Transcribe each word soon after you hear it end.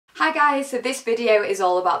Hi guys, so this video is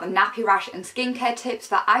all about the nappy rash and skincare tips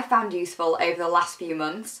that I found useful over the last few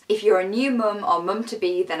months. If you're a new mum or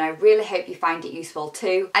mum-to-be, then I really hope you find it useful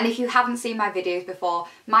too. And if you haven't seen my videos before,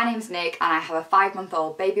 my name's Nick and I have a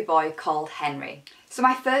 5-month-old baby boy called Henry. So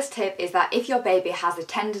my first tip is that if your baby has a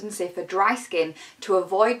tendency for dry skin, to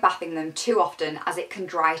avoid bathing them too often as it can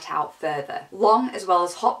dry it out further. Long as well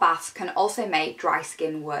as hot baths can also make dry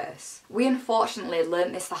skin worse. We unfortunately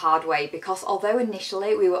learnt this the hard way because although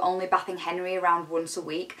initially we were only bathing Henry around once a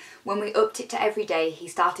week, when we upped it to every day he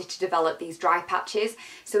started to develop these dry patches,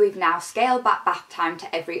 so we've now scaled back bath time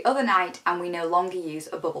to every other night and we no longer use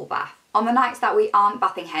a bubble bath. On the nights that we aren't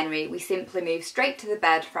bathing Henry, we simply move straight to the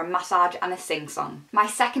bed for a massage and a sing-song. My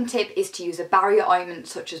second tip is to use a barrier ointment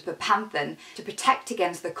such as bepanthen to protect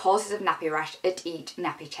against the causes of nappy rash at each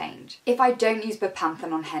nappy change. If I don't use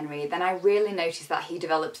bepanthen on Henry, then I really notice that he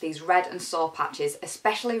develops these red and sore patches,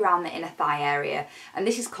 especially around the inner thigh area, and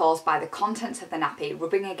this is caused by the contents of the nappy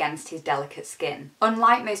rubbing against his delicate skin.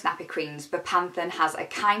 Unlike most nappy creams, bepanthen has a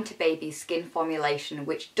kind to baby skin formulation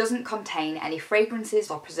which doesn't contain any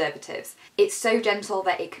fragrances or preservatives. It's so gentle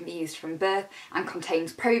that it can be used from birth and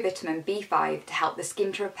contains provitamin B5 to help the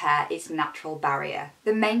skin to repair its natural barrier.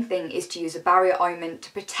 The main thing is to use a barrier ointment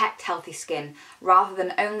to protect healthy skin rather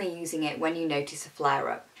than only using it when you notice a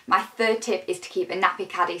flare-up. My third tip is to keep a nappy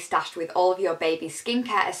caddy stashed with all of your baby's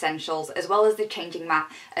skincare essentials as well as the changing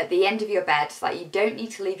mat at the end of your bed so that you don't need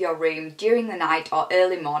to leave your room during the night or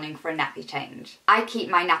early morning for a nappy change. I keep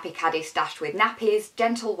my nappy caddy stashed with nappies,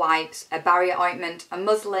 gentle wipes, a barrier ointment, a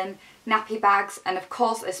muslin, nappy bags and of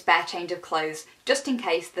course a spare change of clothes just in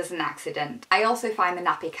case there's an accident. I also find the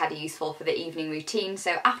nappy caddy useful for the evening routine,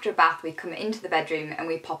 so after a bath we come into the bedroom and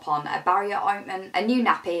we pop on a barrier ointment, a new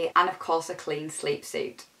nappy and of course a clean sleep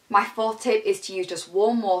suit. My fourth tip is to use just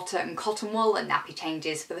warm water and cotton wool at nappy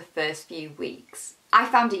changes for the first few weeks. I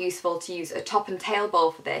found it useful to use a top and tail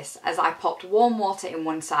bowl for this, as I popped warm water in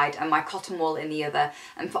one side and my cotton wool in the other,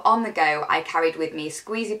 and for on the go I carried with me a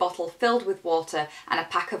squeezy bottle filled with water and a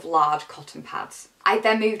pack of large cotton pads. I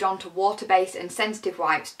then moved on to water-based and sensitive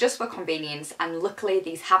wipes just for convenience, and luckily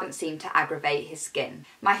these haven't seemed to aggravate his skin.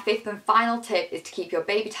 My fifth and final tip is to keep your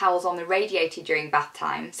baby towels on the radiator during bath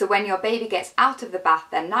time, so when your baby gets out of the bath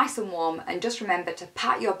they're nice and warm, and just remember to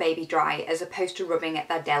pat your baby dry as opposed to rubbing at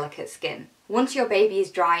their delicate skin. Once your baby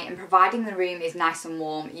is dry and providing the room is nice and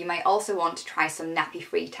warm, you may also want to try some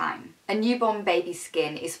nappy-free time. A newborn baby's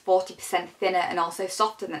skin is 40% thinner and also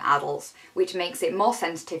softer than adults, which makes it more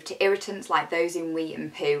sensitive to irritants like those in wee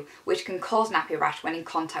and poo, which can cause nappy rash when in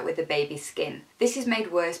contact with the baby's skin. This is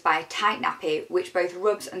made worse by a tight nappy, which both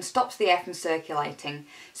rubs and stops the air from circulating,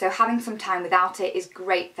 so having some time without it is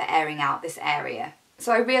great for airing out this area.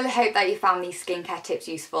 So I really hope that you found these skincare tips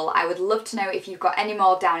useful. I would love to know if you've got any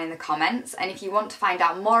more down in the comments, and if you want to find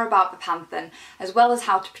out more about bepanthen as well as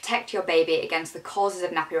how to protect your baby against the causes of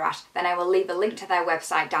nappy rash, then I will leave a link to their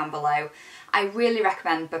website down below. I really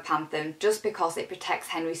recommend bepanthen just because it protects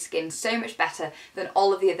Henry's skin so much better than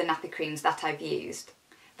all of the other nappy creams that I've used.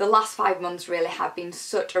 The last 5 months really have been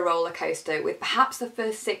such a roller coaster, with perhaps the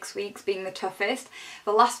first 6 weeks being the toughest.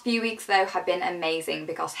 The last few weeks though have been amazing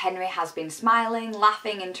because Henry has been smiling,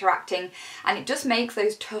 laughing, interacting, and it just makes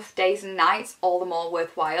those tough days and nights all the more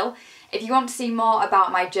worthwhile. If you want to see more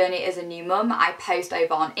about my journey as a new mum, I post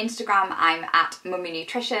over on Instagram. I'm at Mummy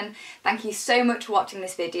Nutrition. Thank you so much for watching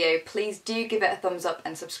this video. Please do give it a thumbs up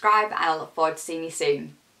and subscribe, and I look forward to seeing you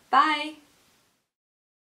soon. Bye!